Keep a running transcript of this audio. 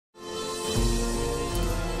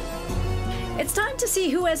It's time to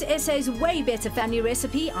see who has SA's way better family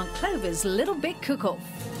recipe on Clover's Little Big Cook-Off.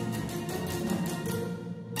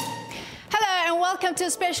 Hello and welcome to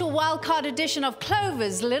a special wildcard edition of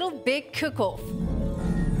Clover's Little Big Cook-Off.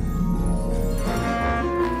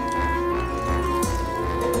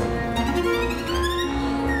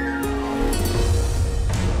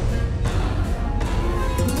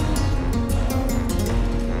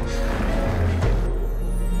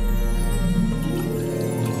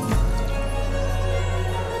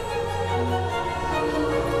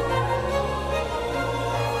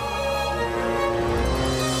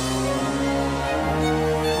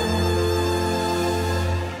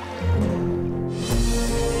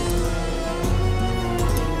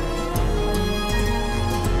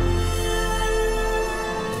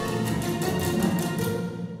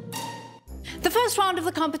 The first round of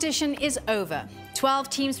the competition is over. 12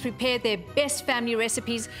 teams prepared their best family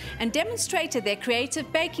recipes and demonstrated their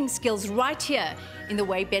creative baking skills right here in the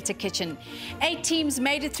Way Better kitchen. 8 teams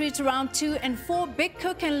made it through to round 2 and 4 big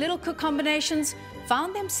cook and little cook combinations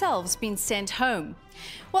found themselves being sent home.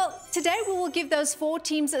 Well, today we will give those 4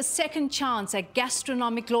 teams a second chance at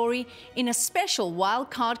gastronomic glory in a special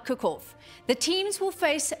wildcard cook-off. The teams will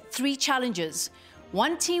face 3 challenges.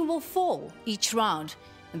 1 team will fall each round,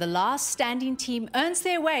 and the last standing team earns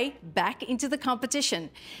their way back into the competition.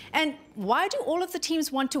 And why do all of the teams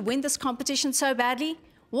want to win this competition so badly?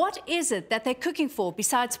 What is it that they're cooking for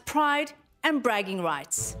besides pride and bragging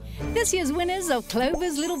rights? This year's winners of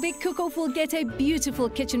Clover's Little Big Cook-Off will get a beautiful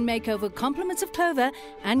kitchen makeover, compliments of Clover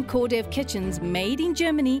and Cordev Kitchens, made in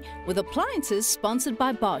Germany with appliances sponsored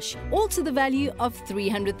by Bosch, all to the value of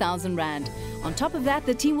 300,000 Rand. On top of that,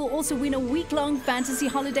 the team will also win a week-long fantasy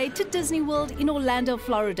holiday to Disney World in Orlando,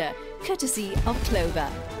 Florida, courtesy of Clover.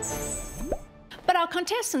 But our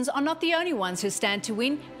contestants are not the only ones who stand to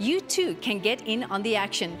win. You too can get in on the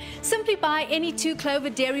action. Simply buy any 2 Clover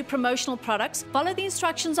Dairy promotional products, follow the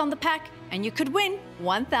instructions on the pack, and you could win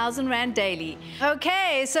 1,000 Rand daily.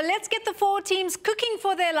 Okay, so let's get the 4 teams cooking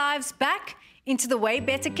for their lives back into the Way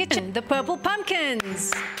Better kitchen, the Purple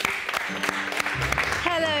Pumpkins.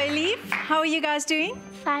 Hello, Elif. How are you guys doing?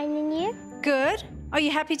 Fine, and you? Good. Are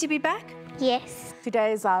you happy to be back? Yes.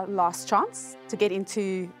 Today is our last chance to get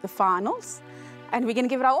into the finals, and we're going to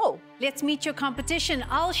give it our all. Let's meet your competition,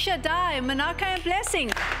 Al Shaddai, Manaka and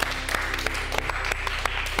Blessing.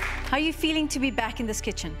 How are you feeling to be back in this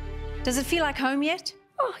kitchen? Does it feel like home yet?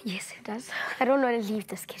 Oh, yes, it does. I don't want to leave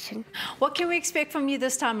this kitchen. What can we expect from you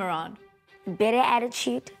this time around? Better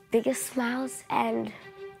attitude, bigger smiles, and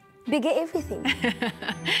bigger everything.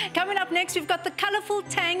 Coming up next, we've got the colourful,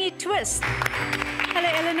 tangy twist. Hello,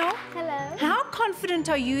 Eleanor. Hello. How confident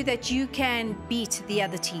are you that you can beat the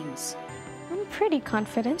other teams? I'm pretty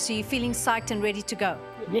confident. So you're feeling psyched and ready to go?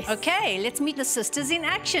 Yes. Okay, let's meet the sisters in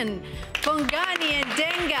action. Bongani and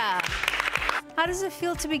Denga. How does it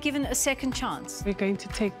feel to be given a second chance? We're going to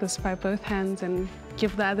take this by both hands and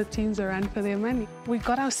give the other teams a run for their money. We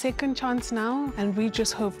got our second chance now, and we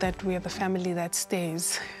just hope that we're the family that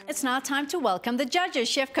stays. It's now time to welcome the judges,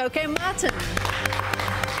 Chef Coco and Martin.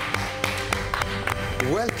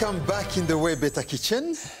 Welcome back in the Way Better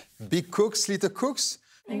kitchen. Big cooks, little cooks.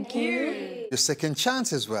 Thank you. Your second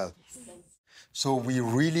chance as well. So we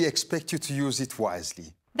really expect you to use it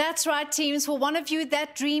wisely. That's right, teams. For one of you,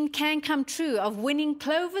 that dream can come true of winning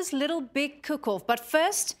Clover's Little Big Cook-Off. But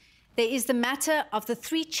first, there is the matter of the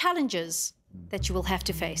 3 challenges that you will have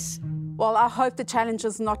to face. Well, I hope the challenge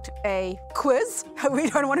is not a quiz. We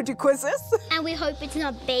don't want to do quizzes. And we hope it's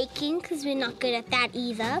not baking, because we're not good at that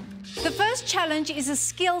either. The first challenge is a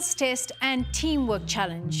skills test and teamwork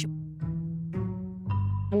challenge.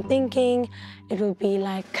 I'm thinking it will be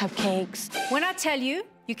like cupcakes. When I tell you,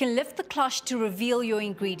 you can lift the cloche to reveal your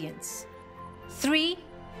ingredients. 3,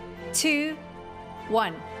 2,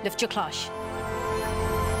 1. Lift your cloche.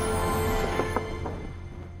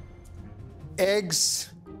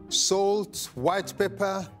 Eggs, salt, white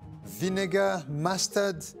pepper, vinegar,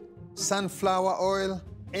 mustard, sunflower oil.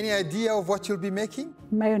 Any idea of what you'll be making?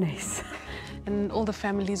 Mayonnaise. And all the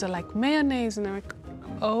families are like, mayonnaise, and they're like,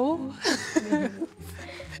 oh.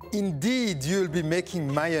 Indeed, you'll be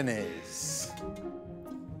making mayonnaise.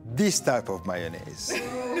 This type of mayonnaise.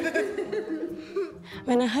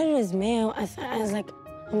 When I heard it was mayo, I was like,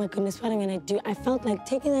 oh my goodness, what am I gonna do? I felt like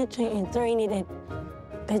taking that tray and throwing it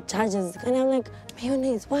at the judges. And I'm like,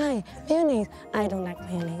 mayonnaise, why? Mayonnaise. I don't like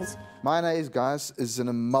mayonnaise. Mayonnaise, guys, is an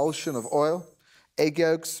emulsion of oil, egg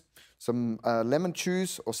yolks, some lemon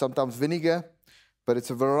juice, or sometimes vinegar, but it's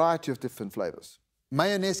a variety of different flavors.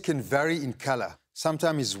 Mayonnaise can vary in color.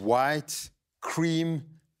 Sometimes it's white, cream,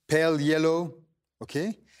 pale yellow,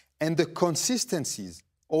 okay? And the consistencies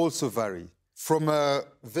also vary. from a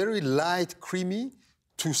very light, creamy,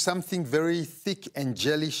 to something very thick and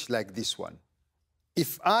gelish like this one.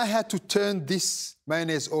 If I had to turn this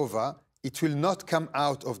mayonnaise over, it will not come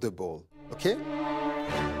out of the bowl, okay?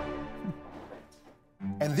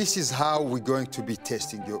 And this is how we're going to be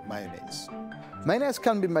testing your mayonnaise. Mayonnaise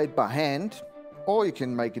can be made by hand, or you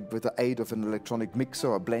can make it with the aid of an electronic mixer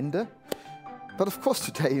or blender. But of course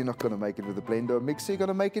today you're not going to make it with a blender or mixer, you're going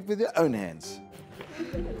to make it with your own hands.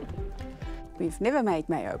 We've never made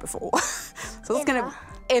mayo before. So it's going to...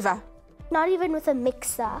 Ever. Not even with a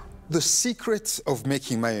mixer. The secret of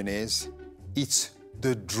making mayonnaise is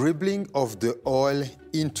the dribbling of the oil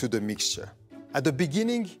into the mixture. At the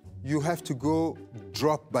beginning, you have to go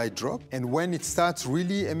drop by drop, and when it starts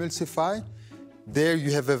really emulsify, there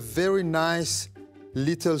you have a very nice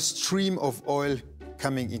little stream of oil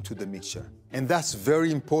coming into the mixture. And that's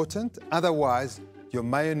very important, otherwise your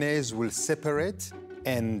mayonnaise will separate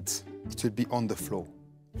and it will be on the floor.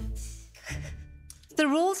 The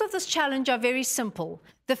rules of this challenge are very simple.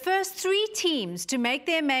 The first 3 teams to make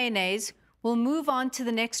their mayonnaise will move on to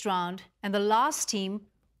the next round, and the last team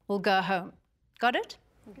will go home. Got it?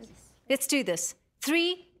 Yes. Let's do this.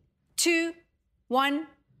 3, 2, 1,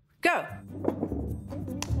 go.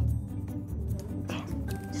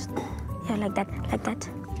 Yeah, like that, like that.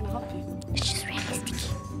 Can I help you? It's just really sticky.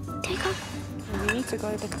 There you go. We need to go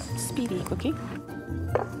a bit speedy, Cookie.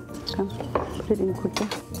 Come, put it in quicker.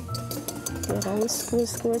 Whisk,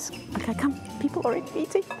 whisk, whisk. Okay, come. People already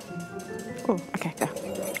eating. Oh, okay, go.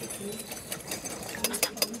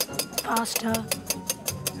 Faster.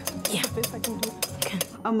 Yeah. Best I can do. Okay.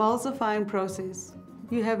 Emulsifying process.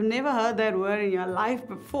 You have never heard that word in your life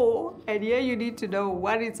before, and here you need to know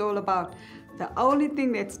what it's all about. The only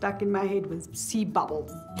thing that stuck in my head was sea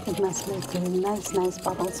bubbles. It must make nice, nice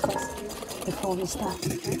bubbles first before we start.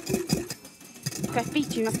 Okay,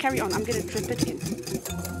 feet, you must carry on. I'm going to drip it in.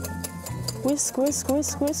 Whisk, whisk,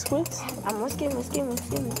 whisk, whisk, whisk. I'm whisking, whisking,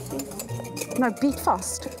 whisking, whisking. No, beat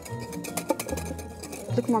fast.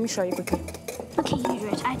 Look, Mommy, show you quickly. Okay, you do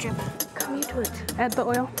it. I drip. Come, you do it. Add the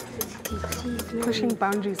oil. Pushing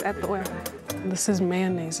boundaries, add the oil. This is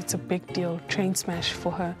mayonnaise. It's a big deal. Train smash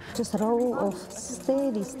for her. Just roll off.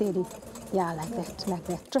 Steady, steady. Yeah, like that, like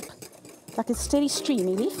that. Drip. Like a steady stream,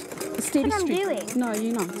 Elif. A steady That's what I'm stream. doing. No,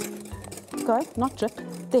 you're not. Go, not drip.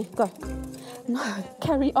 There, go. No,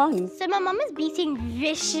 carry on. So my mom is beating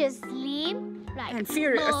viciously. Like, I'm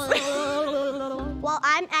furious. while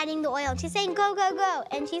I'm adding the oil. She's saying, go, go, go.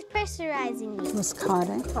 And she's pressurizing me. Whisk hard,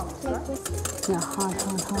 eh? Yeah, hard,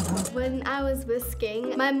 hard, hard, hard. When I was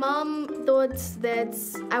whisking, my mom thought that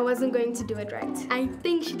I wasn't going to do it right. I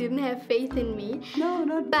think she didn't have faith in me. No,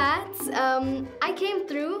 not. But I came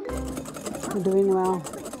through. You're doing well.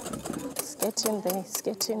 Get in there,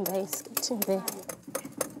 get in there, get in there.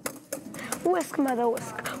 Whisk, mother,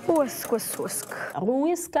 whisk. Whisk, whisk, whisk.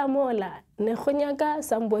 Whisk, amola. Nekhonyaka,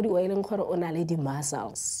 somebody wailing for onale di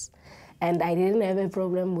muscles. And I didn't have a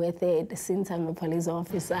problem with it since I'm a police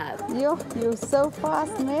officer. You're so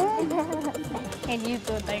fast, man. And you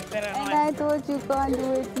thought like that. And I thought you can't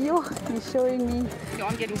do it. You're showing me. Your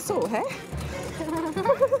arm getting sore, hey?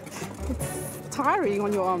 It's tiring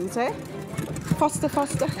on your arms, eh? Faster,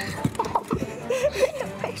 faster.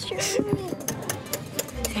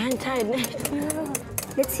 I'm tired.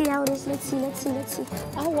 Let's see how it is. Let's see, let's see, let's see.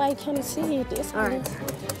 Oh, I can't see it. It's all right.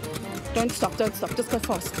 Don't stop, just go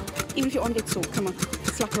fast. Even if your arm gets sore, come on.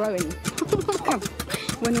 It's like rowing. Come.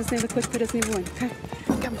 Winners never quit, quitters never win. Okay?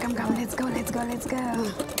 Come, come, come. Let's go, let's go, let's go.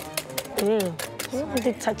 Why is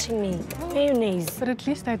it touching me? Mayonnaise. But at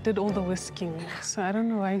least I did all the whisking, so I don't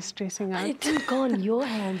know why you're stressing out. It didn't go on your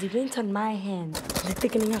hand, it went on my hand. Is it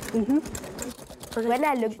thickening up? When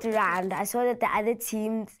I looked around, I saw that the other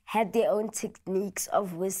teams had their own techniques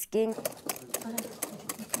of whisking.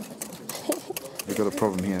 We've got a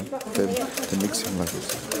problem here. They're mixing like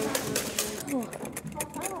this.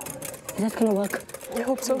 Is that gonna work? I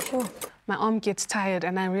hope so. Sure. My arm gets tired,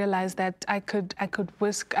 and I realized that I could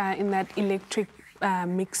whisk in that electric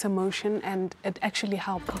mixer motion, and it actually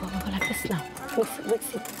helped. Go like this now.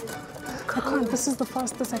 Whisk it. I can't. This is the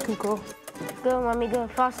fastest I can go. Go, mommy, go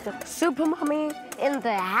faster. Super mommy in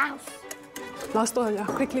the house. Last oil, yeah.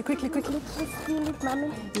 Quickly, quickly, quickly. Let's feel it,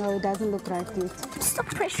 mommy. No, it doesn't look right yet. Stop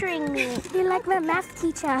pressuring me. You're like my math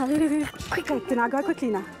teacher. Quickly, can I go quickly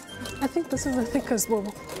now? I think this is the thickest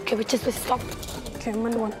bowl. Okay, we just stop. Okay, I'm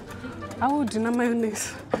on one. I would do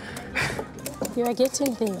mayonnaise. You are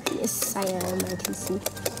getting there. Yes, I am. I can see.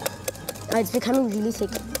 Oh, it's becoming really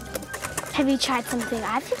thick. Have you tried something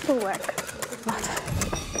I think will work? What?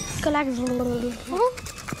 Go like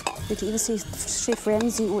You can either see Chef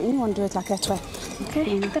Ramsay or anyone do it like that way.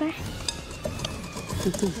 Okay, try.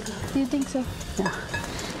 Do you think so? Yeah.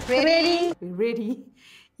 Ready? We're ready.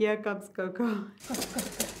 Here comes Coco.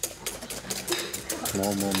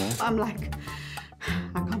 More. I'm like,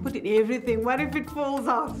 I can't put in everything. What if it falls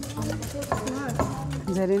out?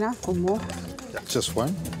 Is that enough or more? Yeah, just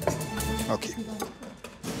one. Okay. Go.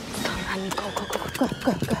 I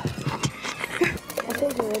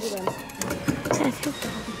think you're ready, then.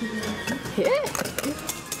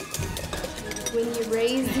 When he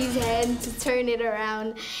raised his hand to turn it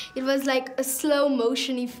around, it was like a slow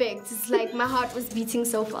motion effect. It's like my heart was beating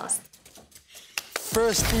so fast.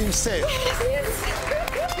 First team safe.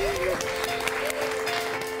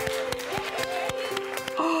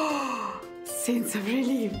 Sense of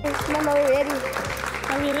relief. Mom, are we ready?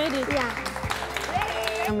 Are we ready?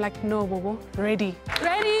 Yeah. I'm like, no, Bobo, ready.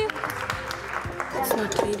 Ready? It's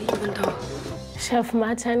not ready even though. Chef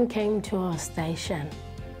Martin came to our station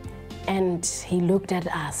and he looked at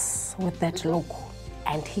us with that look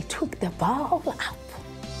and he took the bowl up.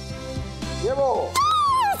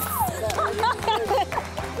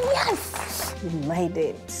 Yes! He made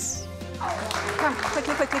it. Come,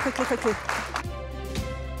 quickly.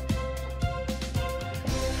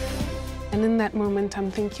 And in that moment, I'm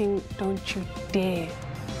thinking, don't you dare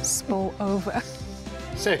spill over.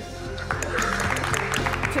 Safe.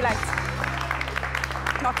 Too late.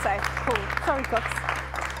 Not safe. Cool. Sorry, cooks.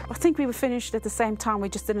 I think we were finished at the same time. We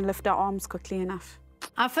just didn't lift our arms quickly enough.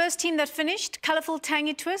 Our first team that finished, Colourful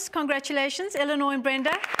Tangy Twist. Congratulations, Eleanor and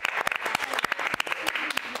Brenda.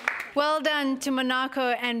 Well done to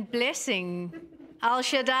Monaco and Blessing, Al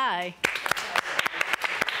Shaddai.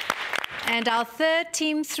 And our third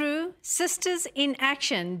team through, Sisters in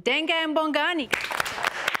Action, Denga and Bongani.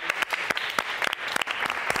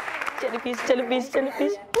 Jellyfish.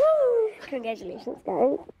 Woo! Congratulations,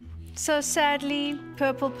 guys. So sadly,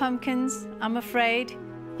 Purple Pumpkins, I'm afraid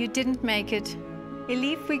you didn't make it.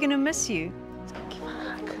 Elif, we're gonna miss you.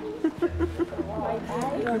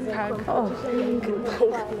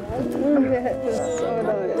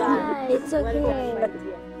 It's okay.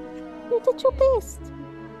 You did your best.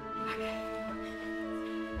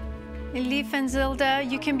 Elif and Zilda,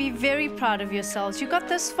 you can be very proud of yourselves. You got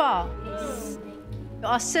this far. You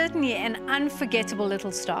are certainly an unforgettable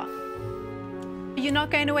little star. You're not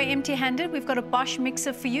going away empty-handed. We've got a Bosch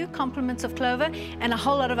mixer for you, compliments of Clover, and a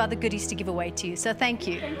whole lot of other goodies to give away to you. So thank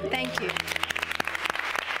you. Thank you.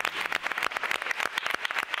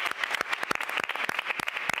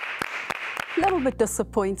 A little bit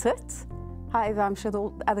disappointed. However, I'm sure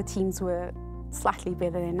the other teams were slightly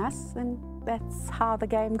better than us, and that's how the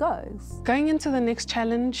game goes. Going into the next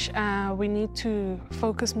challenge, we need to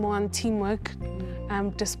focus more on teamwork.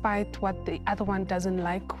 Despite what the other one doesn't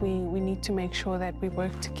like, we need to make sure that we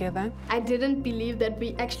work together. I didn't believe that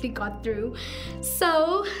we actually got through.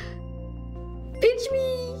 So, pinch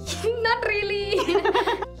me! Not really!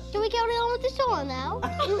 Can we carry on with the show now?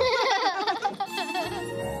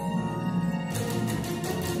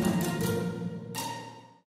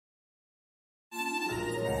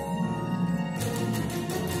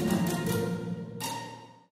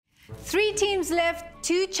 Three teams left,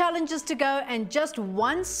 2 challenges to go, and just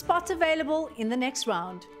 1 spot available in the next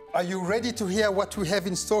round. Are you ready to hear what we have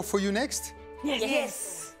in store for you next?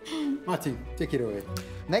 Yes. Martin, take it away.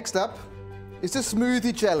 Next up is the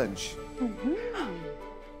smoothie challenge.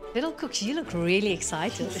 Little Cooks, you look really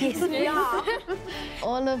excited.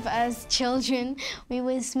 All of us children, we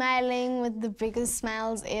were smiling with the biggest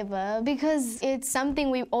smiles ever because it's something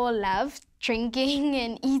we all love, drinking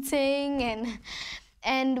and eating,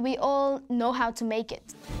 and we all know how to make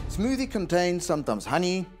it. Smoothie contains sometimes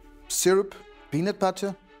honey, syrup, peanut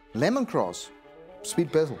butter, lemongrass,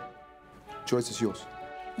 sweet basil. Choice is yours.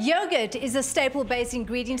 Yogurt is a staple base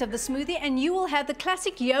ingredient of the smoothie, and you will have the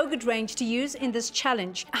classic yogurt range to use in this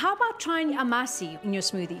challenge. How about trying amasi in your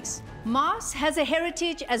smoothies? Mars has a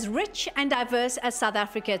heritage as rich and diverse as South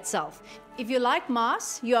Africa itself. If you like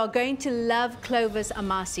Mars, you are going to love Clover's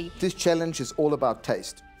amasi. This challenge is all about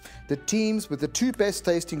taste. The teams with the 2 best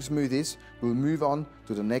tasting smoothies will move on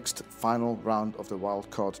to the next final round of the wild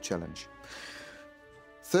card challenge.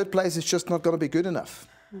 Third place is just not going to be good enough.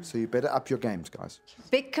 So you better up your games, guys.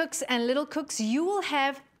 Big Cooks and Little Cooks, you will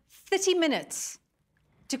have 30 minutes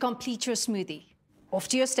to complete your smoothie. Off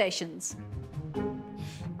to your stations.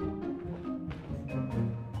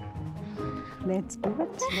 Let's do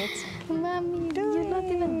it. Mommy, you're not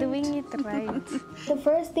even doing it right. The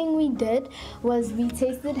first thing we did was we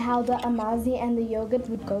tasted how the amazi and the yogurt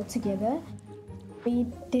would go together. We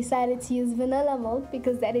decided to use vanilla milk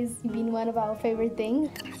because that has been one of our favorite things.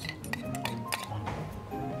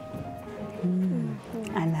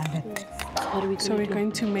 I love it. So we're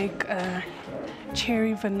going to make a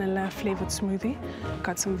cherry vanilla flavored smoothie.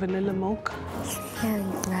 Got some vanilla milk.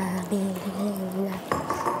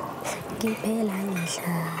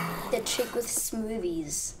 The trick with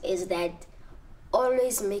smoothies is that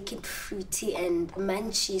always make it fruity and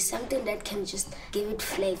munchy, something that can just give it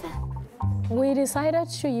flavor. We decided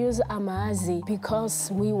to use amazi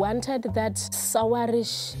because we wanted that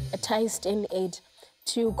sourish taste in it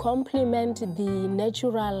to complement the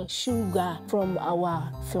natural sugar from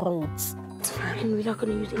our fruits. And we're not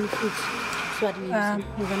going to use any fruits. So what are we using?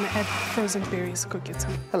 We're going to add frozen berries. Go get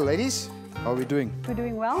some. Hello, ladies. How are we doing? We're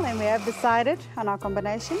doing well, and we have decided on our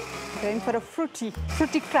combination. We're going for a fruity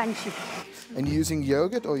crunchy. And you using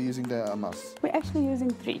yogurt or using the amas? We're actually using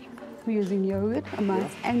 3. We're using yogurt,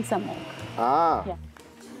 amas, and some milk. Ah. Yeah.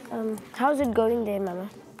 How's it going there, Mama?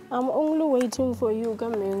 I'm only waiting for you,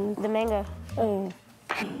 coming. The mango?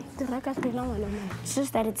 It's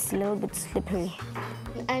just that it's a little bit slippery.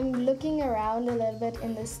 I'm looking around a little bit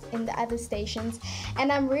in the other stations,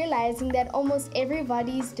 and I'm realizing that almost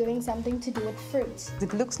everybody's doing something to do with fruit.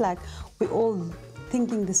 It looks like we're all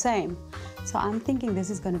thinking the same. So I'm thinking this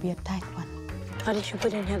is going to be a tight one. What did you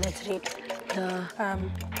put in here that's red? The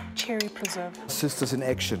cherry preserve. Sisters in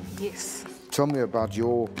action. Yes. Tell me about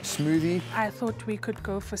your smoothie. I thought we could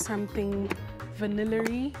go for something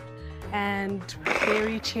vanilla-y and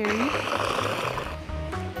berry cherry.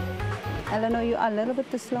 Eleanor, you are a little bit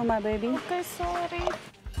too slow, my baby. Okay, sorry.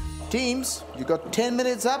 Teams, you got 10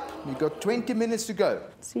 minutes up. You got 20 minutes to go.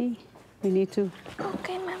 See, we need to.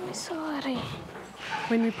 Okay, Mommy, sorry.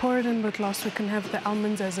 When we pour it in the glass, we can have the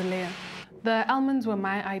almonds as a layer. The almonds were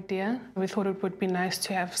my idea. We thought it would be nice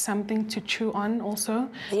to have something to chew on also.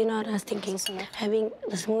 You know what I was thinking? Having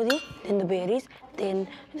the smoothie, then the berries, then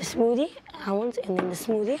the smoothie, almonds, and then the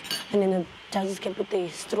smoothie, and then the judges can put the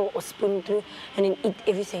straw or spoon through and then eat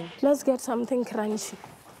everything. Let's get something crunchy.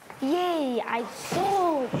 Yay, I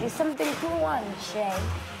told you something crunchy.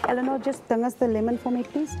 Eleanor, just bring us the lemon for me,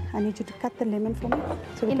 please. I need you to cut the lemon for me.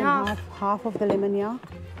 So we can have half of the lemon here.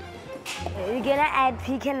 We're gonna add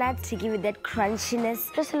pecan nuts to give it that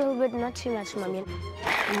crunchiness. Just a little bit, not too much, Mommy.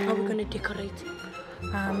 How are we gonna decorate?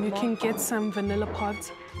 You can get some vanilla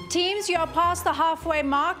pods. Teams, you are past the halfway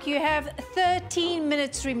mark. You have 13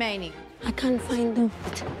 minutes remaining. I can't find them.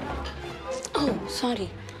 Oh, sorry.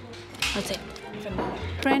 What's it?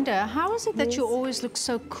 Brenda, how is it that you always look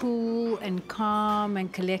so cool and calm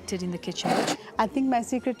and collected in the kitchen? I think my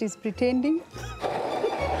secret is pretending.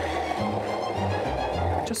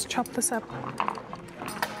 Just chop this up.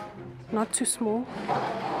 Not too small.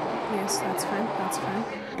 Yes, that's fine, that's fine.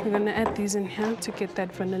 We're gonna add these in here to get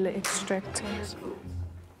that vanilla extract.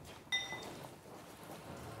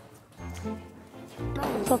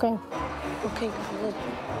 Okay. Okay, good.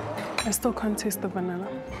 I still can't taste the vanilla.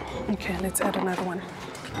 Okay, let's add another one.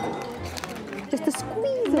 Just a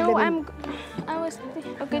squeeze. No, I was,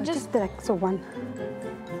 okay, no, just like, so one.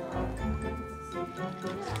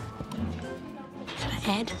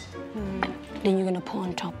 Add, then you're gonna pour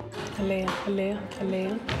on top. A layer, a layer, a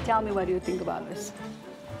layer. Tell me what you think about this.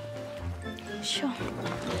 sure.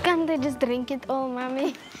 Can't they just drink it all,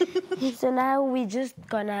 Mommy? So now we're just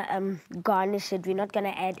gonna garnish it. We're not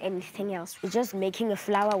gonna add anything else. We're just making a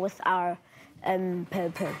flower with our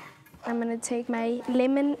purple. I'm gonna take my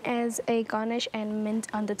lemon as a garnish and mint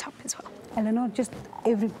on the top as well. Eleanor, just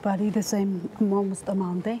everybody the same almost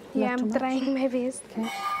amount there. Yeah, I'm trying my best. Okay.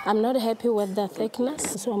 I'm not happy with the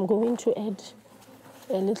thickness, so I'm going to add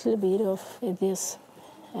a little bit of this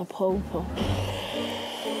purple.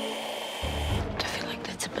 I feel like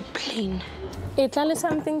that's a bit plain. Italy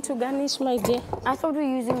something to garnish, my dear. I thought we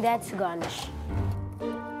were using that to garnish.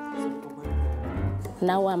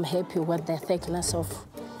 Now I'm happy with the thickness of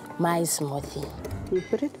my smoothie. You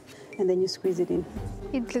put it, and then you squeeze it in.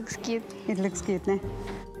 It looks cute. It looks cute, ne?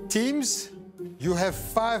 Teams, you have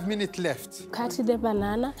 5 minutes left. Cut the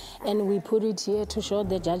banana and we put it here to show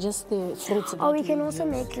the judges the fruits. Oh, we can also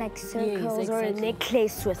make like circles or a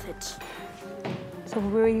necklace with it. So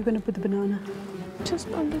where are you going to put the banana? Just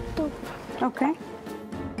on the top. Okay.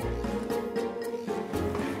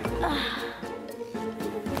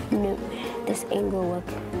 No, this ain't gonna work.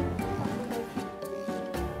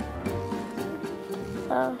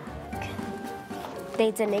 Oh,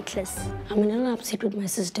 it's a necklace. I'm a little upset with my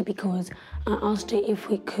sister because I asked her if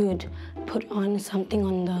we could put on something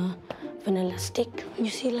on the vanilla stick. You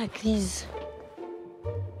see, like these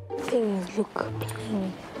things look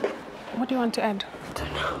plain. What do you want to add? I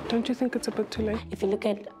don't know. Don't you think it's a bit too late? If you look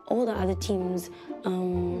at all the other teams'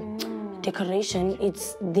 decoration,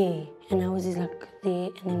 it's there. And ours is like there,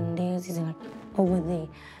 and then theirs is like over there.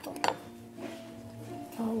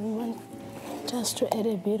 Oh, we want just to add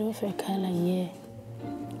a bit of a color here.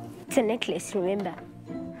 It's a necklace, remember?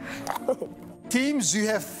 Teams, you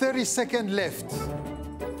have 30 seconds left.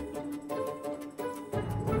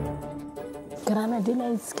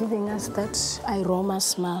 Granadilla is giving us that aroma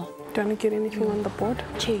smell. Do you want to get anything on the board?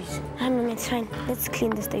 Cheese. No, it's fine. Let's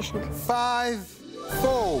clean the station. 5,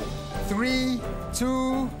 4, 3,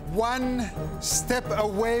 2, 1. Step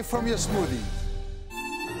away from your smoothie.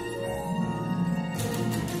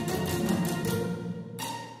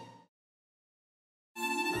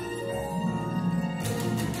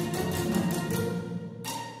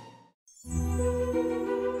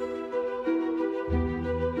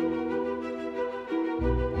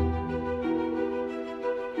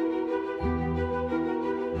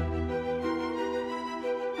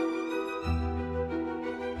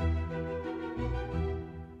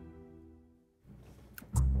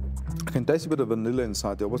 I can taste a bit of vanilla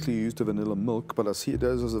inside there. Obviously, you used the vanilla milk, but I see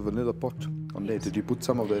there's a vanilla pot on there. Did you put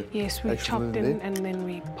some of the Yes, we actual chopped in in there? and then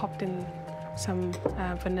we popped in some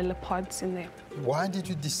vanilla pods in there. Why did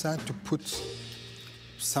you decide to put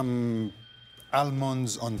some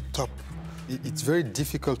almonds on top? It's very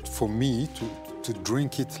difficult for me to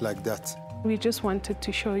drink it like that. We just wanted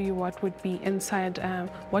to show you what would be inside,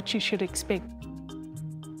 what you should expect.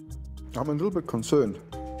 I'm a little bit concerned.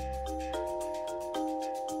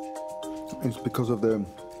 It's because of the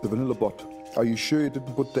vanilla bot. Are you sure you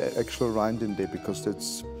didn't put the actual rind in there? Because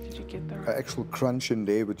there's Did you get the an actual crunch in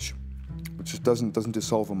there, which just doesn't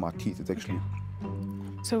dissolve on my teeth. It actually.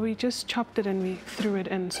 So we just chopped it and we threw it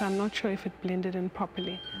in, so I'm not sure if it blended in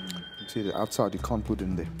properly. You see the outside you can't put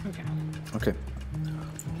in there. Okay. Okay.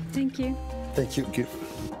 Thank you. Thank you. Thank you.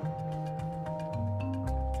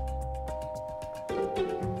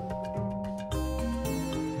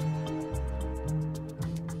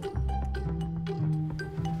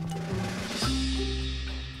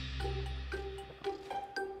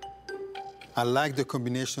 I like the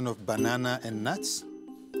combination of banana and nuts,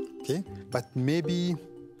 okay? But maybe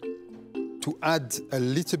to add a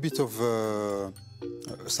little bit of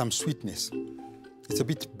some sweetness. It's a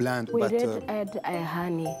bit bland, We but... did add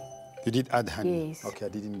honey. You did add honey? Yes. Okay, I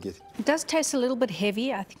didn't get it. It does taste a little bit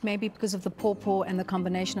heavy, I think maybe because of the pawpaw and the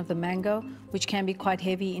combination of the mango, which can be quite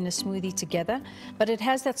heavy in a smoothie together. But it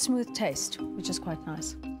has that smooth taste, which is quite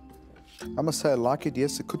nice. I must say I like it.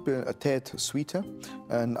 Yes, it could be a tad sweeter,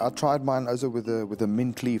 and I tried mine also with a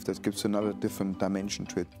mint leaf that gives another different dimension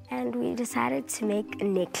to it. And we decided to make a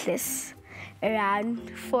necklace around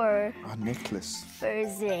for A necklace.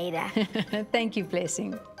 Zinaida. Thank you,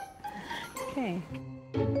 Blessing. Okay.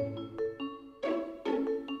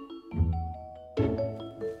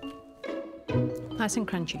 Nice and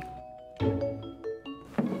crunchy.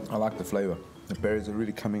 I like the flavor. The berries are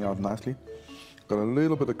really coming out nicely. Got a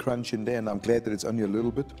little bit of crunch in there, and I'm glad that it's only a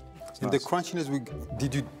little bit. It's And nice. the crunchiness,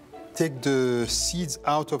 did you take the seeds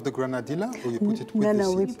out of the granadilla, or you put it with the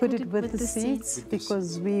No, we seeds? put it with the seeds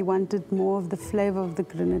because we wanted more of the flavor of the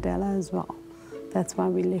granadilla as well. That's why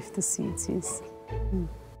we left the seeds, yes.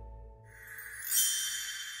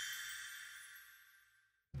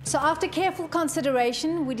 So after careful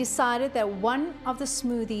consideration, we decided that one of the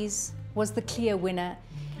smoothies was the clear winner.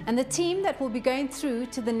 And the team that will be going through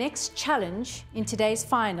to the next challenge in today's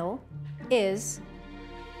final is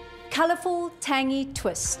Colorful Tangy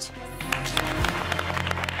Twist.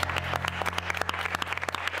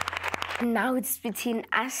 Now it's between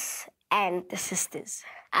us and the sisters.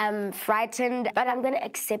 I'm frightened, but I'm going to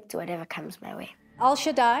accept whatever comes my way. Al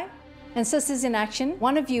Shaddai and Sisters in Action,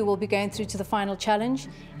 one of you will be going through to the final challenge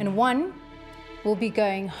and one will be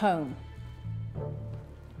going home.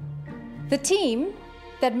 The team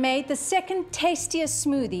that made the second tastiest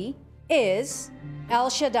smoothie is Al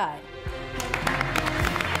Shaddai.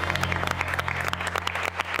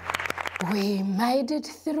 We made it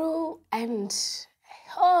through and,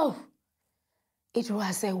 oh, it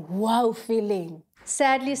was a wow feeling.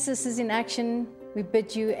 Sadly, Sisters in Action, we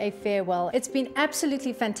bid you a farewell. It's been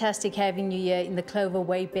absolutely fantastic having you here in the Clover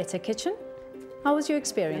Way Better kitchen. How was your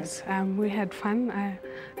experience? Yes, we had fun. I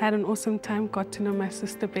had an awesome time, got to know my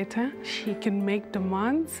sister better. She can make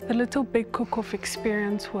demands. The Little Big Cook-Off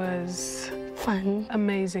experience was Fun.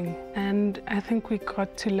 amazing, and I think we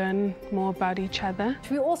got to learn more about each other.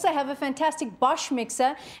 We also have a fantastic Bosch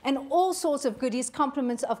mixer and all sorts of goodies,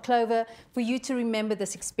 compliments of Clover for you to remember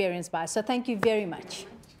this experience by. So thank you very much.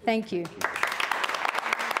 Thank you.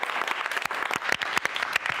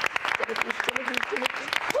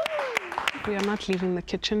 We are not leaving the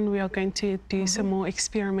kitchen. We are going to do some more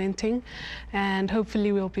experimenting, and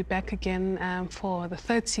hopefully we'll be back again for the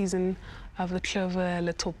third season of the Clover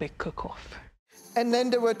Little Big Cook-Off. And then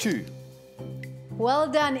there were two. Well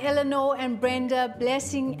done, Eleanor and Brenda,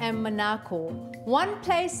 Blessing and Manako. One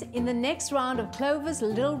place in the next round of Clover's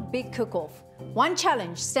Little Big Cook-Off. One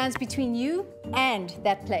challenge stands between you and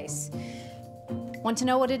that place. Want to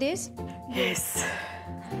know what it is? Yes.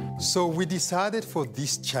 So we decided for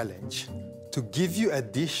this challenge to give you a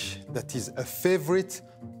dish that is a favorite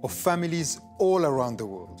of families all around the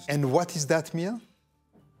world. And what is that meal?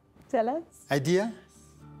 Tell us. Idea?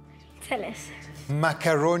 Tell us.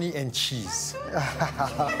 Macaroni and cheese.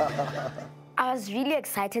 I was really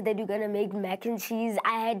excited that you're going to make mac and cheese.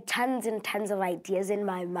 I had tons and tons of ideas in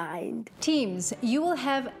my mind. Teams, you will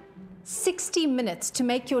have 60 minutes to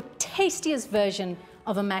make your tastiest version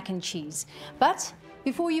of a mac and cheese. But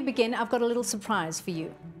before you begin, I've got a little surprise for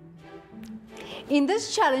you. In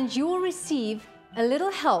this challenge, you will receive a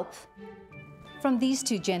little help from these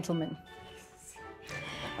two gentlemen.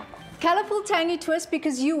 Colorful Tangy Twist,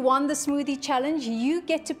 because you won the smoothie challenge, you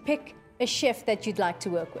get to pick a chef that you'd like to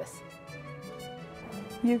work with.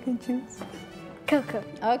 You can choose. Coco.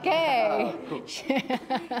 Okay.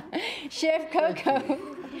 Chef Coco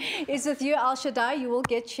is with you. Al Shaddai, you will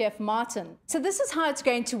get Chef Martin. So this is how it's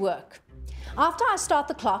going to work. After I start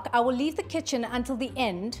the clock, I will leave the kitchen until the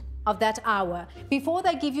end of that hour. Before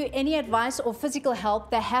they give you any advice or physical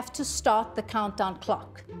help, they have to start the countdown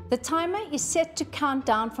clock. The timer is set to count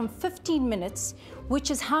down from 15 minutes,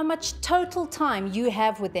 which is how much total time you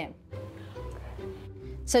have with them.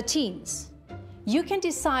 So teams, you can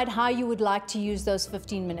decide how you would like to use those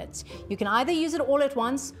 15 minutes. You can either use it all at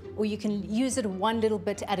once or you can use it one little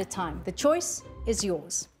bit at a time. The choice is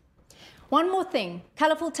yours. One more thing,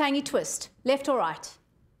 Colorful Tangy Twist, left or right?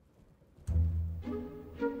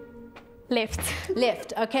 Left.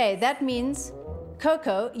 Left, okay, that means,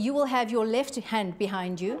 Coco, you will have your left hand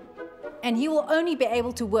behind you and he will only be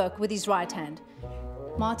able to work with his right hand.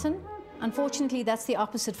 Martin, unfortunately, that's the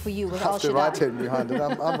opposite for you with Al Have the right hand behind it.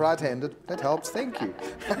 I'm right-handed. That helps, thank you.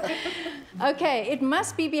 Okay, it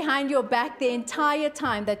must be behind your back the entire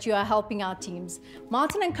time that you are helping our teams.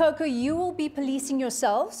 Martin and Coco, you will be policing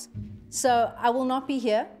yourselves, so I will not be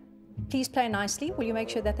here. Please play nicely. Will you make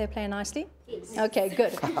sure that they play nicely? Yes. Okay,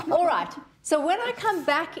 good. All right, so when I come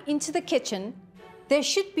back into the kitchen, there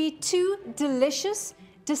should be two delicious,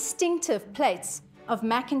 distinctive plates of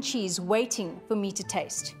mac and cheese waiting for me to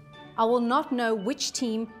taste. I will not know which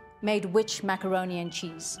team made which macaroni and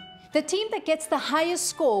cheese. The team that gets the highest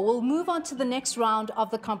score will move on to the next round of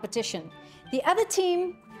the competition. The other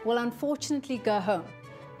team will unfortunately go home.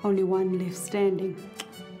 Only one left standing.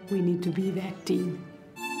 We need to be that team.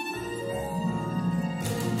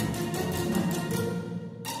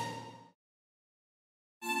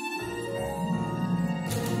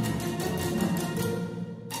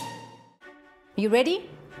 You ready?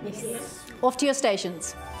 Yes. Off to your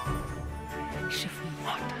stations.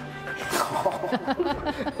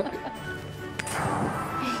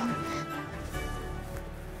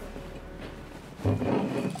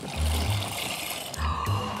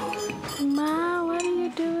 Ma, what are you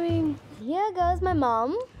doing? Here goes my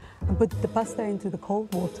mom. And put the pasta into the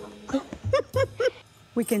cold water.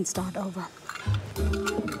 We can start over.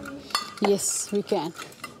 Yes, we can.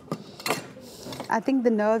 I think the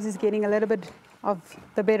nerves is getting a little bit of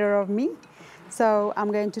the better of me, so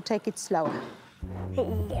I'm going to take it slower.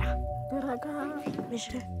 Yeah.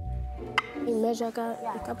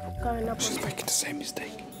 She's making the same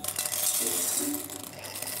mistake.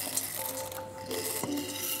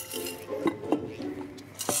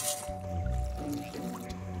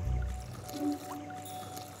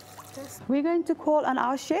 We're going to call on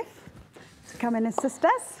our chef to come and assist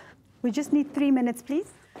us. We just need 3 minutes, please.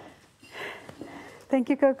 Thank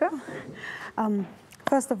you, Coco.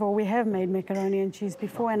 First of all, we have made macaroni and cheese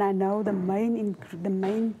before, and I know the main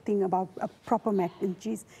thing about a proper mac and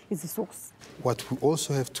cheese is the sauce. What we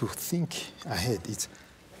also have to think ahead is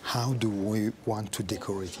how do we want to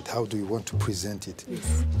decorate it? How do we want to present it?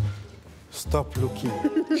 Yes. Stop looking.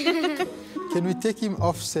 Can we take him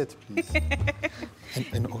offset, please?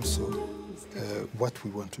 and also, what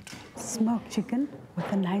we want to do. Smoked chicken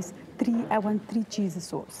with a nice I want 3 cheese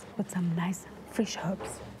sauce with some nice fresh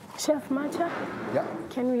herbs. Chef Macha? Yeah?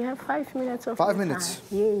 Can we have 5 minutes of 5 minutes?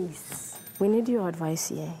 Time? Yes. We need your advice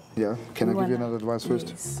here. Yeah, can I give you another advice first?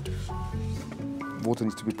 Yes. Water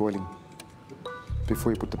needs to be boiling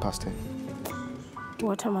before you put the pasta in.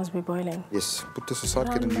 Water must be boiling. Yes, put this aside,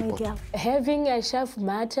 get a new pot. Having a Chef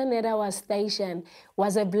Martin at our station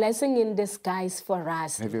was a blessing in disguise for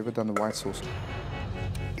us. Have you ever done the white sauce?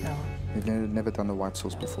 No. You've never done the white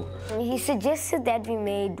sauce before? He suggested that we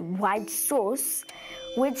made white sauce,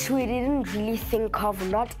 which we didn't really think of,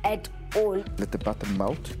 not at all. Let the butter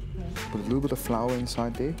melt. Put a little bit of flour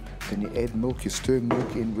inside there. Then you add milk. You stir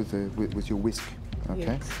milk in with your whisk.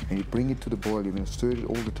 Okay? Yes. And you bring it to the boil, you're going to stir it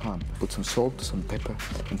all the time. Put some salt, some pepper,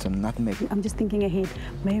 and some nutmeg. I'm just thinking ahead.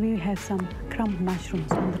 Maybe we have some crumb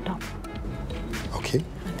mushrooms on the top. Okay.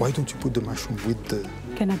 Why don't you put the mushroom with the...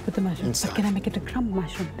 Can I put the mushroom? Inside. But can I make it a crumb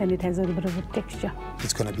mushroom? Then it has a little bit of a texture.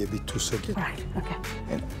 It's going to be a bit too soggy. Right, okay.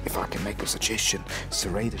 And if I can make a suggestion,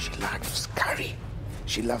 Sarayda, she likes curry.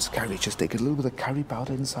 She loves curry. Just take a little bit of curry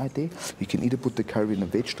powder inside there. You can either put the curry in the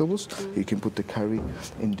vegetables, or you can put the curry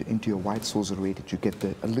into your white sauce already to get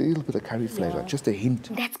a little bit of curry flavor, just a hint.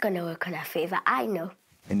 That's gonna work on our favor, I know.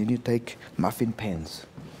 And then you take muffin pans.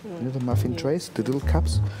 You know the muffin trays, the little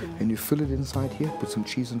cups, and you fill it inside here, put some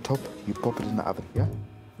cheese on top, you pop it in the oven, yeah?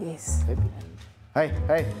 Yes. Hey.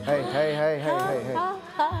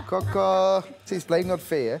 Coco. See, it's playing not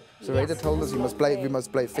fair. So Rita told us we must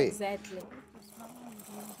play fair. Exactly.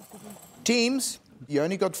 Teams, you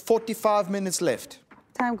only got 45 minutes left.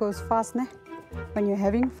 Time goes fast, ne? When you're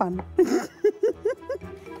having fun.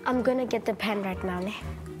 I'm gonna get the pan right now, ne?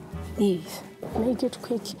 Yes. Make it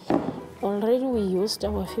quick. Already we used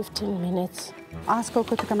our 15 minutes. Ask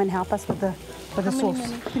Coco to come and help us with the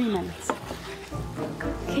sauce. 3 minutes.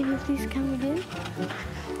 Can you please come again?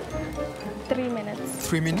 3 minutes.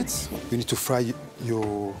 3 minutes? You need to fry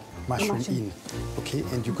your mushroom in, okay?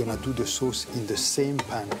 And you're gonna do the sauce in the same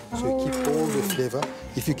pan. So you keep all the flavor.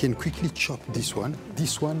 If you can quickly chop this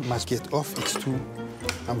one must get off. It's too,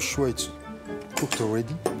 I'm sure it's cooked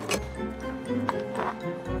already.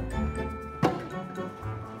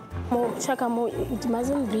 Check them, it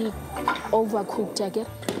mustn't be overcooked again.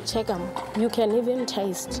 Check them. You can even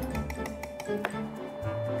taste.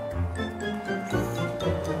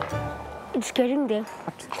 It's getting there.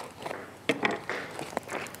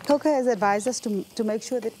 Coco has advised us to make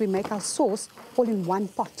sure that we make our sauce all in one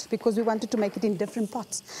pot because we wanted to make it in different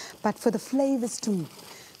pots. But for the flavors to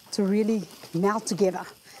really melt together,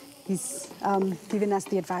 he's given us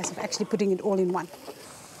the advice of actually putting it all in one.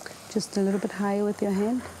 Just a little bit higher with your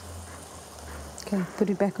hand. Okay, put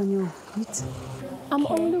it back on your heat. I'm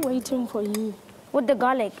only waiting for you. With the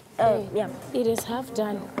garlic, yeah. It is half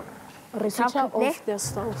done. Switch off the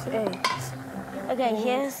stove. Okay,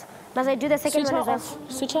 here's... Must I do the second one as well?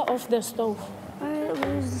 Switch off the stove.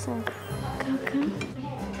 Where is this one? Okay.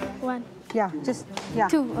 1. Yeah.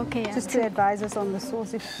 2, okay. Yeah. Just to advise us on the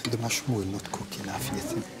sauce. The mushroom will not cook enough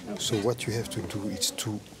yet. So what you have to do is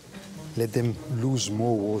to let them lose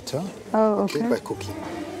more water by cooking.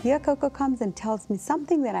 Here Coco comes and tells me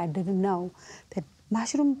something that I didn't know, that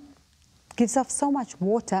mushroom gives off so much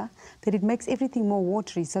water that it makes everything more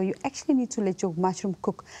watery. So you actually need to let your mushroom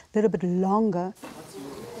cook a little bit longer.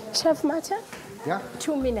 Chef Martin? Yeah?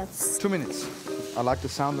 2 minutes. 2 minutes. I like the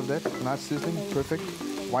sound of that. Nice sizzling, perfect.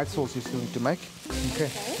 White sauce you still need to make. Okay.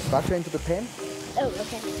 Butter into the pan. Oh,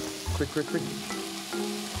 okay. Quick.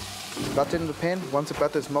 Butter in the pan. Once the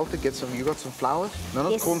butter is melted, you got some flour. No,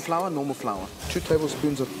 not corn flour, normal flour. 2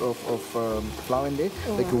 tablespoons of flour in there.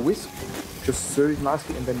 Make a whisk. Just stir it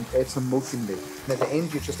nicely and then add some milk in there. And at the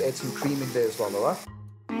end, you just add some cream in there as well, all right?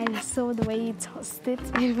 I saw the way he tossed it.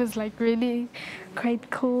 It was like really quite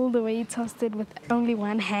cool the way he tossed it with only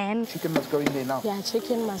one hand. Chicken must go in there now. Yeah,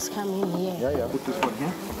 chicken must come in here. Yeah. Put this one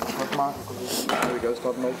here. There we go.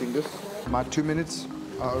 Start melting this. My 2 minutes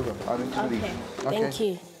are over. I need to leave. Okay. Thank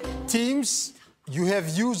you. Teams, you have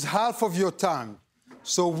used half of your time.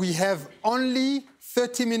 So we have only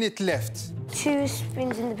 30 minutes left. 2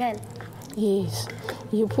 spoons in the pan. Yes.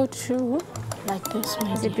 You put 2 like this,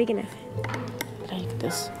 maybe. Is it big enough? Like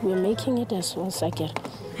this. We're making it as small as I can.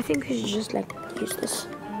 I think we should just use this.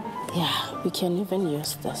 Yeah, we can even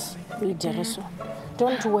use this. We do so.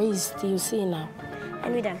 Don't waste, you see now.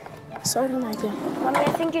 And we're done. Sorry, my dear. Mommy,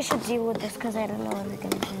 I think you should deal with this because I don't know what we're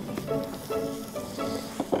going to do.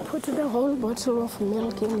 Put the whole bottle of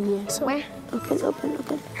milk in here. So where? Open.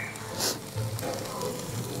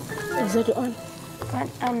 Is it on?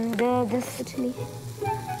 What? This actually.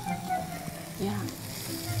 Yeah.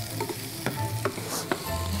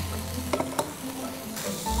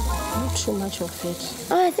 Not too much of it.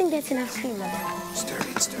 Oh, I think that's enough cream, Mother. Stir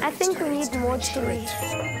it. I think we need more chili.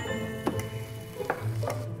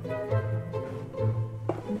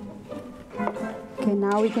 Okay,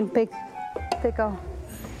 now we can pick our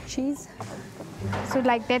cheese. So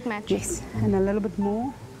like that much? Yes, and a little bit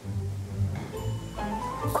more.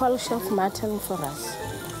 Call Chef Martin for us.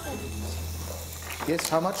 Yes,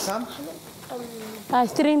 how much time?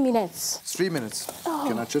 3 minutes. 3 minutes.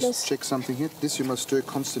 Can I just check something here? This you must stir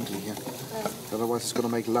constantly here. Otherwise it's going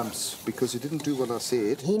to make lumps because you didn't do what I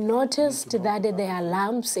said. He noticed that there are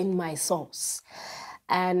lumps in my sauce.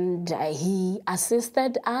 And he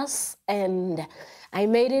assisted us, and I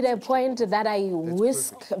made it a point that I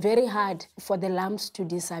whisk very hard for the lumps to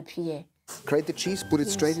disappear. Grate the cheese, put it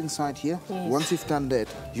straight inside here. Yes. Once you've done that,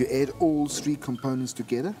 you add all 3 components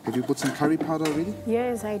together. Have you put some curry powder already?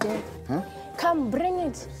 Yes, I did. Huh? Come, bring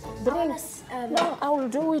it. Bring it. No, I will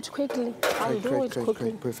do it quickly. I'll do it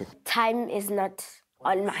quickly. Perfect. Time is not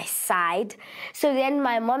on my side. So then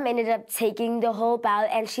my mom ended up taking the whole bowl,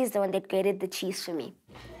 and she's the one that grated the cheese for me.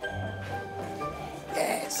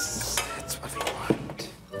 Yes, that's what we want.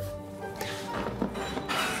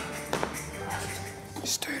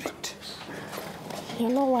 Stir it. You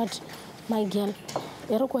know what, my girl?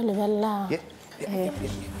 Yeah.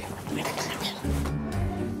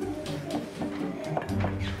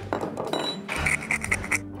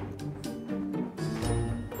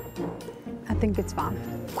 I think it's fine.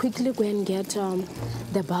 Quickly go and get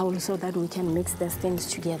the bowl so that we can mix these things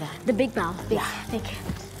together. The big bowl. Big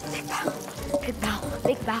bowl. Big bowl.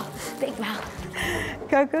 Big bowl. Big bowl.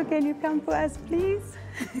 Coco, can you come for us, please?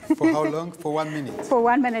 For how long? For 1 minute? For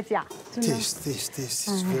 1 minute, yeah. Taste. This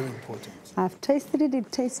is very important. I've tasted it.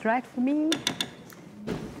 It tastes right for me.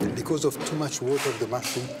 Because of too much water of the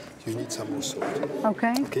mushroom, you need some more salt.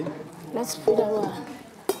 Okay. Okay? Let's put our...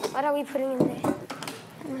 What are we putting in there?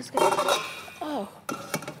 Oh.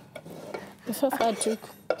 If I took,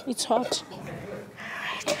 it's hot.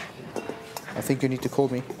 I think you need to call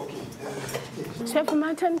me. Chef,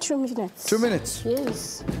 my time 2 minutes. 2 minutes?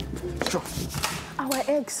 Yes. Sure. Our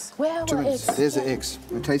eggs. Where are 2 our minutes. eggs? There's the eggs.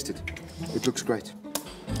 I taste it. It looks great.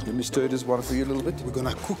 Let me stir this one for you a little bit. We're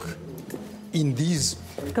gonna cook in these.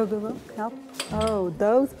 Coco, help. Oh,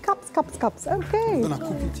 those cups. Okay. We're gonna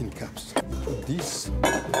cook it in cups. Put this,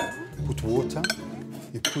 put water,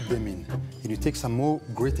 you put them in. And you take some more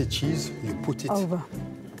grated cheese, you put it over.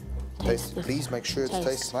 Taste. Please make sure it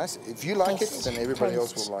tastes nice. If you like it, then everybody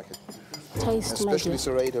else will like it. Taste, especially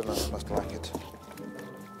Sarada must like it.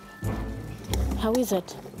 How is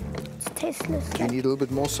it? It's tasteless. Do you need a little bit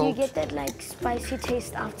more salt? You get that like spicy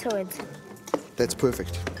taste afterwards. That's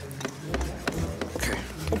perfect. Okay.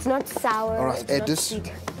 It's not sour. All right, it's add not this.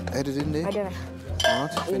 sweet. Add it in there. I don't know. All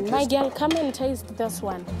right, fantastic. My girl, come and taste this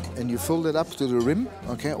one. And you fill it up to the rim,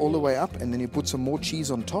 okay, all the way up, and then you put some more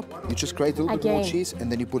cheese on top. You just grate a little bit more cheese,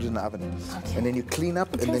 and then you put it in the oven. Okay. And then you clean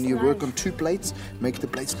up, and then you work on 2 plates. Make the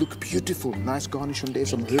plates look beautiful. Nice garnish on there,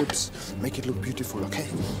 some herbs. Make it look beautiful, okay?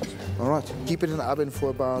 All right, keep it in the oven for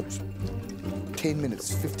about 10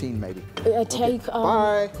 minutes, 15 maybe. Take,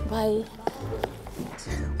 Bye. Bye.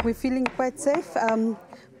 We're feeling quite safe,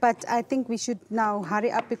 but I think we should now hurry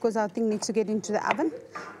up because our thing needs to get into the oven.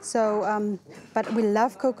 So, but we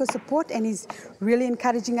love Coco's support, and he's really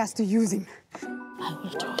encouraging us to use him. I will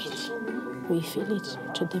do it. We fill it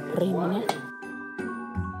to the brim, yeah?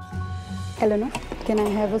 Eleanor, can I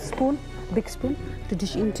have a spoon, big spoon, to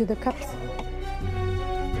dish into the cups?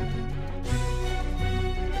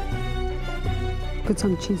 Put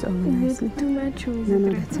some cheese over nicely. Too much.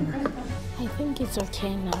 No, that's enough. I think it's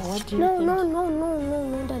okay now. What do you No, think?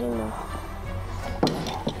 no, Daddy, no.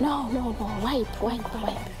 No. Wipe.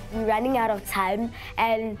 We're running out of time,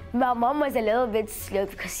 and my mom was a little bit slow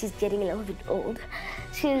because she's getting a little bit old.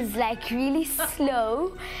 She was like really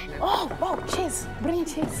slow. Oh, cheese. Bring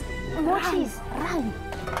cheese. More cheese. Run.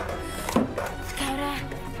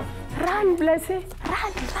 Run, Blessy.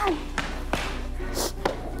 Run.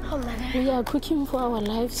 Oh, mother. We are cooking for our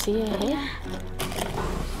lives here, eh?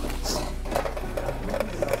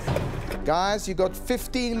 Guys, you got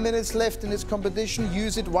 15 minutes left in this competition.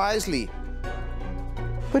 Use it wisely.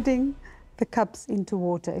 Putting the cups into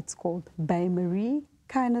water, it's called bain-marie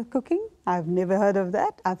kind of cooking. I've never heard of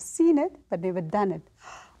that. I've seen it, but never done it.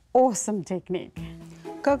 Awesome technique.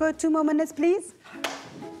 Coco, 2 more minutes, please.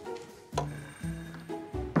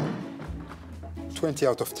 20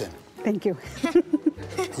 out of 10. Thank you.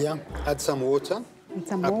 Yeah, add some water. And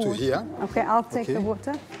some up more to water. here. Okay, I'll take the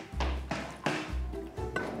water.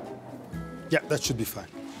 Yeah, that should be fine.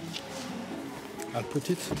 I'll put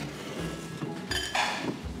it.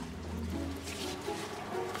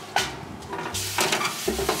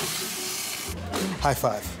 High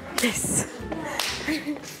five. Yes.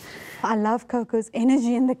 I love Coco's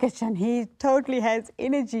energy in the kitchen. He totally has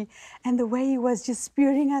energy. And the way he was just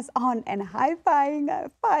spurring us on and high-fiving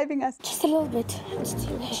us. Just a little bit.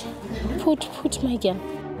 Put my girl.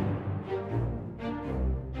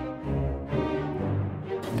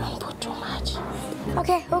 Don't put too much.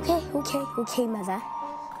 Okay, mother.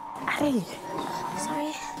 Hey.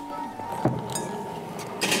 Sorry.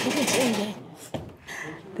 Put it in there.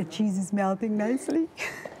 The cheese is melting nicely.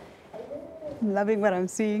 I'm loving what I'm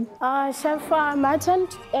seeing. Chef, mutton,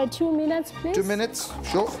 2 minutes, please. 2 minutes,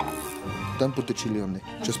 sure. Don't put the chili on there.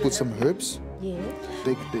 Just put some herbs Yeah.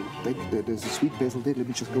 There's a sweet basil there. Let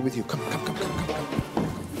me just go with you. Come.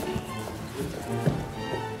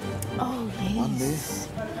 Oh, yes. One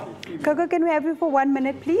there. Coco, can we have you for 1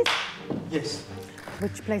 minute, please? Yes.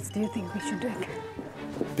 Which plates do you think we should take?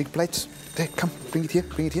 Big plates. There, come. Bring it here.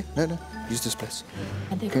 No. Use this place.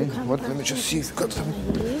 Okay, what? Let me just see if you've got some.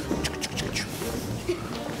 There.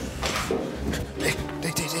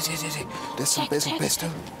 There's some basil pesto.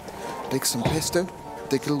 Take some pesto.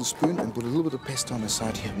 Take a little spoon and put a little bit of pesto on the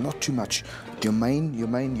side here. Not too much. Your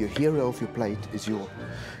hero of your plate is your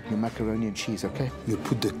macaroni and cheese, okay? You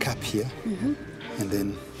put the cap here, and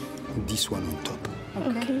then this one on top.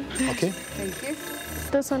 Okay? Thank you.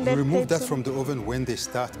 This one You remove that from the oven when they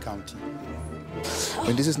start counting.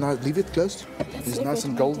 When this is now, leave it closed. It's nice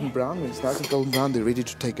and golden brown. When it's nice and golden brown, they're ready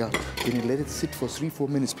to take out. Then you let it sit for 3-4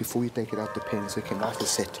 minutes before you take it out the pan so it can after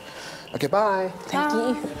set. Okay, bye. Thank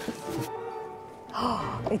you.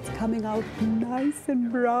 It's coming out nice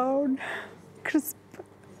and brown, crisp,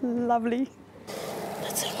 lovely.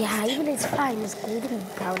 Yeah, even it's fine. It's golden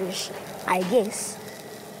brownish, I guess.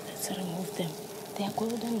 Let's remove them. They are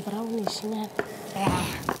golden brownish now.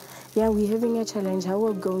 Yeah, we're having a challenge. How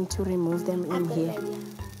we're going to remove them in here?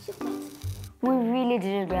 We really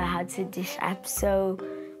didn't know how to dish up, so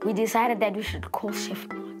we decided that we should call Chef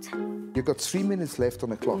Not. You've got 3 minutes left on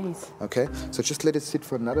the clock, okay? So just let it sit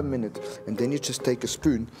for another minute, and then you just take a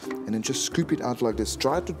spoon and then just scoop it out like this.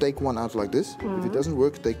 Try to take one out like this. If it doesn't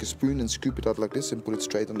work, take a spoon and scoop it out like this and put it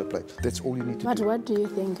straight on the plate. That's all you need to do. But what do you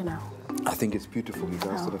think now? I think it's beautiful. You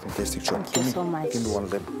guys did a fantastic job. Thank you so much. Give me one of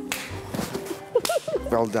them.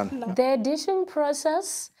 Well done. The dishing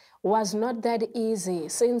process was not that easy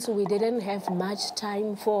since we didn't have much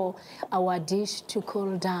time for our dish to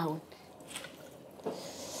cool down.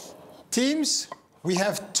 Teams, we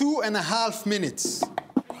have 2.5 minutes.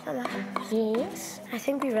 Yes? I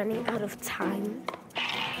think we're running out of time.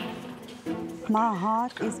 My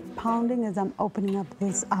heart is pounding as I'm opening up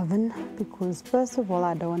this oven because, first of all,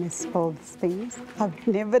 I don't want to spill things. I've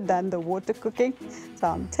never done the water cooking, so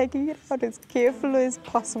I'm taking it out as carefully as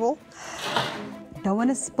possible. Don't want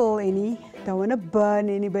to spill any, don't want to burn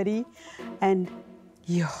anybody, and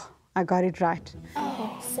yeah, I got it right.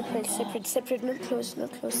 Oh, separate, not close,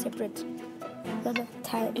 separate. Mama,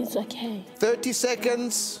 time. It's okay. 30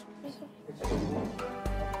 seconds.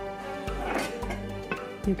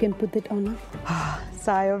 You can put it on.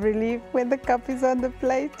 Sigh of relief when the cup is on the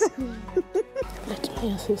plate. Let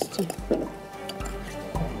me assist you.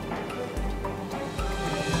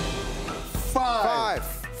 5,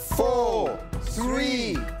 4,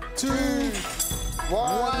 3, 2,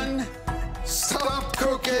 1. Stop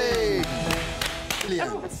cooking.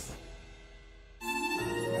 Brilliant.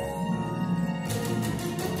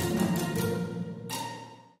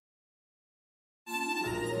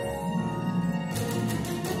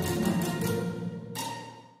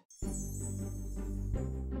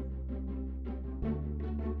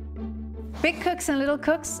 Big cooks and little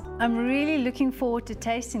cooks, I'm really looking forward to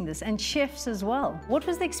tasting this, and chefs as well. What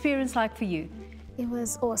was the experience like for you? It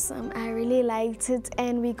was awesome. I really liked it,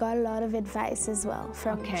 and we got a lot of advice as well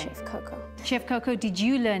from Chef Coco. Chef Coco, did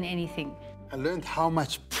you learn anything? I learned how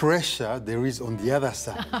much pressure there is on the other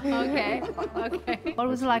side. Okay. What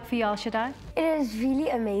was it like for you, Al Shaddai? It was really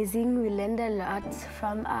amazing. We learned a lot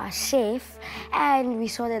from our chef, and we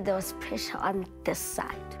saw that there was pressure on this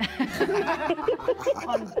side.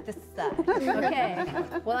 On this side. Okay.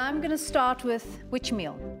 Well, I'm going to start with which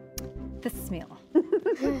meal? This meal.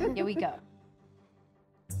 Here we go.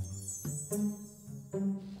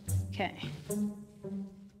 Okay.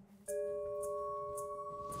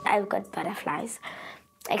 I've got butterflies.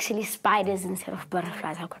 Actually, spiders instead of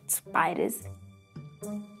butterflies. I've got spiders.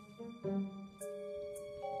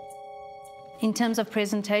 In terms of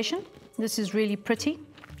presentation, this is really pretty.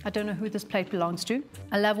 I don't know who this plate belongs to.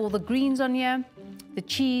 I love all the greens on here, the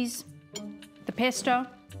cheese, the pesto.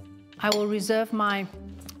 I will reserve my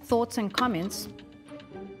thoughts and comments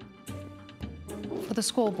for the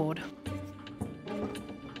scoreboard.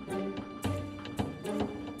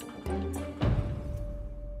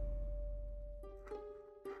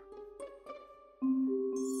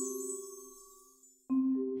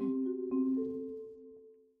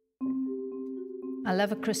 I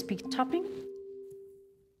love a crispy topping.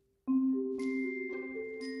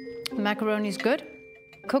 The macaroni is good,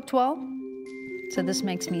 cooked well, so this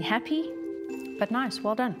makes me happy, but nice,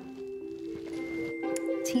 well done.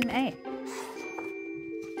 Team A.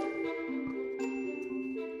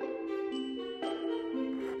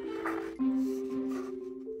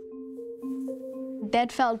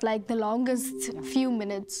 That felt like the longest few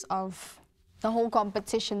minutes of the whole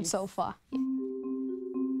competition so far.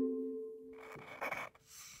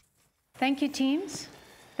 Thank you, teams.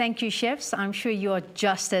 Thank you, chefs. I'm sure you are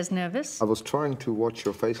just as nervous. I was trying to watch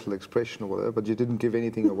your facial expression or whatever, but you didn't give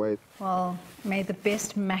anything away. Well, may the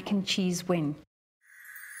best mac and cheese win.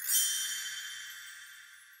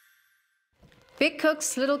 Big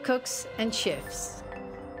cooks, little cooks, and chefs.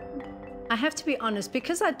 I have to be honest,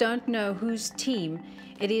 because I don't know whose team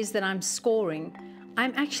it is that I'm scoring,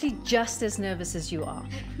 I'm actually just as nervous as you are.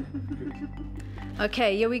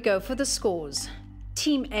 Okay, here we go for the scores.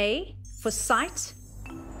 Team A, for sight,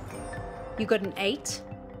 you got an 8.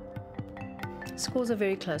 Scores are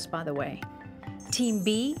very close, by the way. Team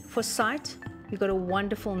B, for sight, you got a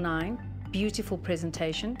wonderful 9. Beautiful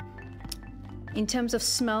presentation. In terms of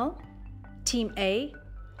smell, Team A,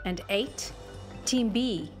 and 8. Team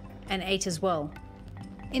B, and 8 as well.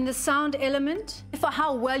 In the sound element, for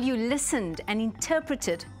how well you listened and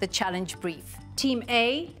interpreted the challenge brief. Team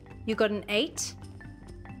A, you got an 8.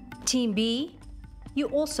 Team B, you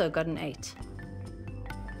also got an 8.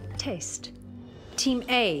 Taste. Team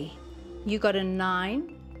A, you got a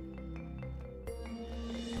 9.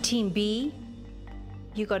 Team B,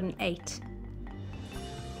 you got an 8.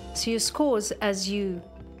 So your scores, as you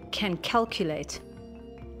can calculate,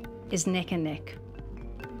 is neck and neck.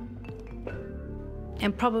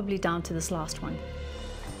 And probably down to this last one.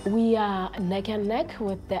 We are neck and neck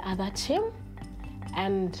with the other team,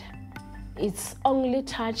 and it's only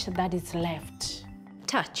touch that is left.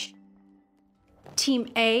 Touch. Team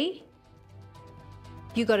A,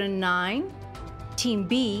 you got a 9. Team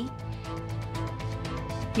B,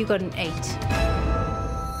 you got an 8.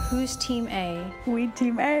 Who's Team A? We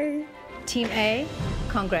Team A. Team A,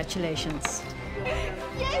 congratulations.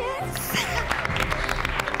 Yes!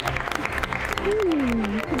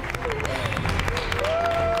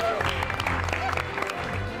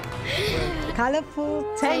 Colorful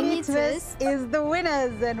Tangy Twist is the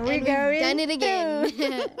winners, and we've done it again.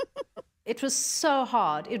 It was so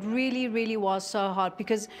hard. It really, really was so hard,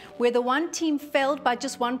 because where the one team failed by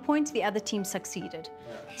just 1 point, the other team succeeded.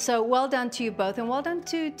 So well done to you both, and well done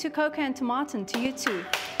to Coca and to Martin, to you too.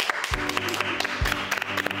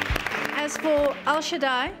 As for Al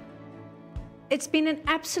Shaddai, it's been an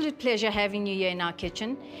absolute pleasure having you here in our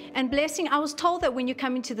kitchen. And Blessing, I was told that when you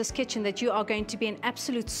come into this kitchen that you are going to be an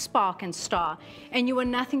absolute spark and star, and you were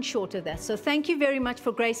nothing short of that. So thank you very much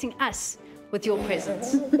for gracing us with your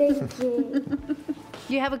presence. Thank you.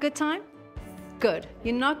 You have a good time? Good.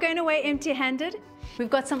 You're not going away empty-handed. We've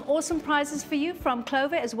got some awesome prizes for you from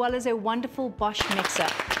Clover, as well as a wonderful Bosch mixer.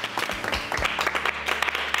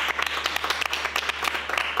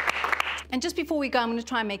 And just before we go, I'm going to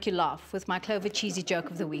try and make you laugh with my Clover cheesy joke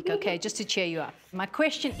of the week, okay? Just to cheer you up. My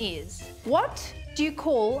question is, what do you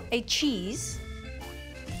call a cheese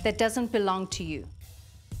that doesn't belong to you?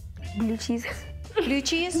 Blue cheese. Blue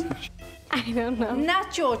cheese? I don't know.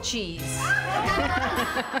 Not your cheese. Thank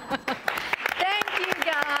you,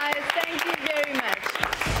 guys. Thank you very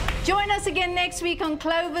much. Join us again next week on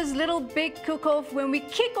Clover's Little Big Cook-Off when we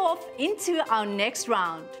kick off into our next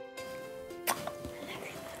round.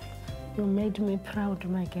 You made me proud,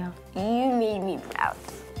 my girl. You made me proud.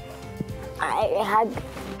 I had...